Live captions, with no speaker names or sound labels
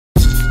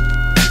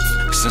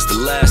Since the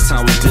last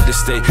time we did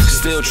this, they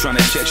still trying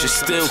to catch it,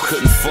 still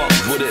couldn't fuck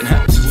with it.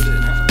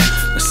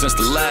 Since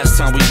the last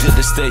time we did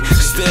this, they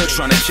still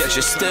trying to catch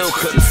it, still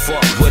couldn't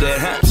fuck with it.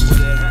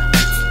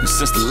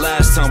 Since the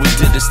last time we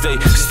did this, they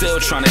still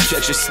trying to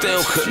catch it,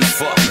 still couldn't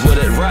fuck with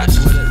it, right?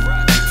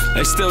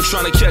 They still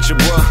trying to catch it,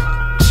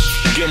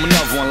 bruh. Give him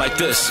another one like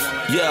this.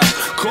 Yeah,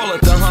 call it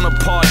the Hunter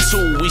Part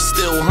 2, we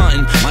still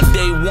hunting. My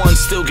day one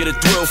still get a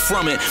thrill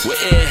from it. With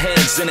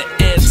airheads and the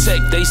air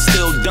tech, they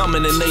still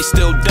dumbing and they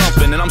still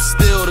dumping. And I'm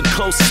still the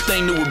closest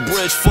thing to a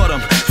bridge for them.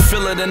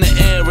 Feel it in the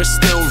air, it's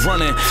still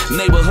running.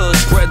 Neighborhood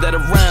spread that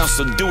around,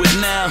 so do it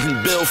now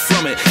and build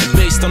from it. And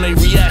based on their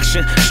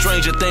reaction,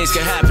 stranger things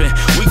can happen.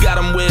 We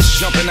got them where it's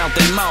jumping out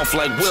their mouth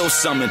like Will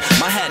Summon.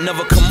 My hat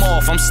never come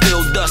off, I'm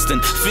still dusting.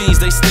 Fiends,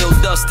 they still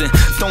dusting.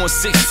 Throwing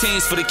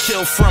 16s for the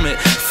kill from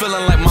it.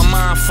 Feeling like my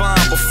mind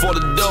fine before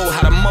the dough,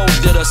 how the mo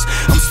did us.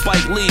 I'm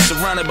Spike Lee,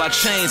 surrounded by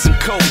chains and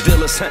coke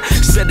dealers.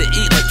 Said to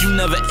eat like you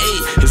never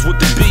ate is what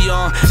to be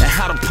on. And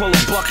how to pull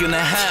a buck and a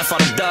half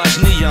out of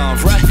Dodge Neon,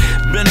 right?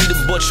 Benny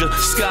the Butcher,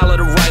 Scholar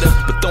the writer,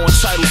 but throwing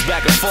titles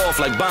back and forth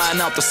like buying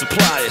out the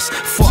suppliers.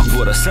 Fuck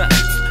with us,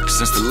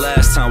 Since the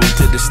last time we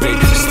did this, they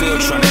still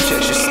trying to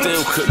catch it,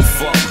 still couldn't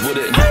fuck with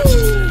it.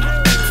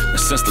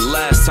 Since the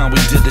last time we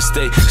did this,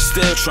 they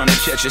still trying to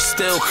catch it,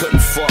 still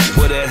couldn't fuck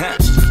with it.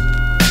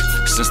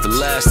 Since the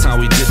last time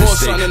we did this,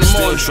 they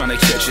still trying to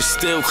catch it,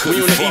 still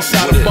couldn't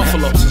fuck with it.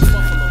 Buffalo.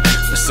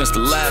 Since the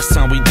last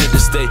time we did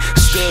this, they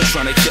still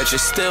trying to catch it,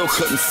 still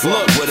couldn't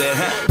fuck with it.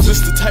 This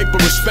the type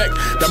of respect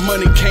that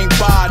money can't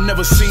buy.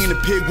 Never seen a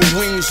pig with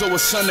wings or a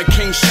sun that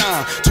can't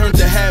shine. Turned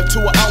the half to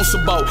an ounce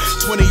about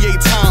 28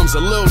 times. A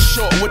little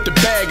short with the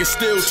bag, it's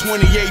still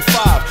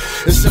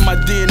 28.5. It's in my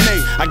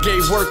DNA, I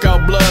gave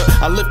workout blood.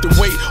 I lifted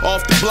weight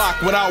off the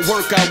block without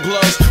workout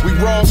gloves. We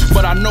wrong,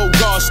 but I know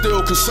God's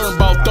still concerned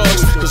about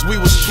thugs. Cause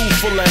we was too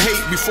full of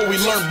hate before we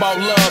learned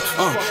about love.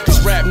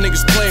 These rap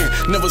niggas playing,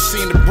 never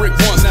seen the brick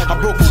once.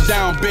 I broke them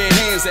down, bare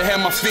hands that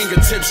had my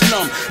fingertips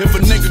numb. If a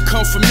nigga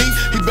come for me,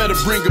 he better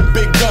bring a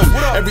big gun.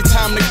 Every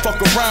time they fuck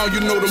around, you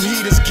know them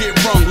heaters get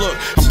rung. Look,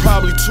 I'm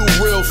probably too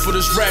real for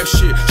this rap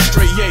shit.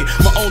 Straight yay,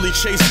 my only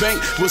chase bank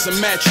was a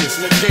mattress.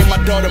 Gave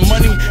my daughter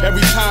money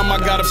every time I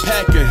got a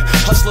packin'.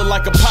 Hustler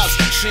like a pops,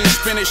 she ain't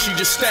spin it, she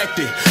just stacked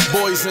it.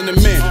 Boys and the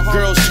men,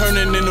 girls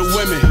turning into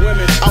women.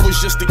 I was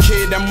just a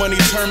kid, that money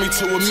turned me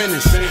to a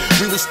menace.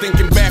 We was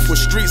thinking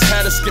backwards, streets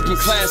had us skipping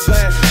classes.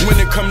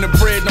 When it come to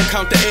bread, don't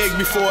count the egg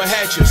before it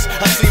hatches.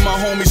 I see my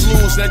homies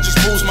lose, that just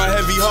bruised my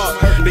heavy heart.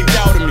 They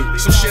doubted me,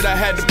 some shit I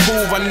had to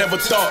prove, I never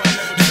thought.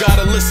 You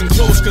gotta listen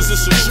close, cause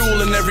it's a jewel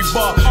in every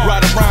bar.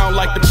 Ride around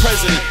like the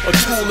president, a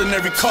tool in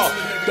every car.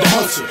 The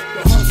Hunter.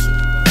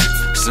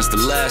 Since the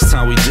last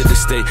time we did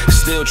this, they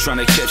still trying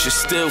to catch it,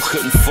 still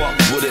couldn't fuck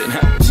with it.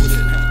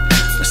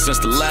 Since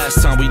the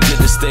last time we did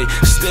this, they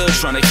still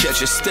trying to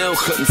catch it, still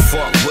couldn't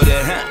fuck with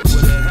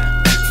it.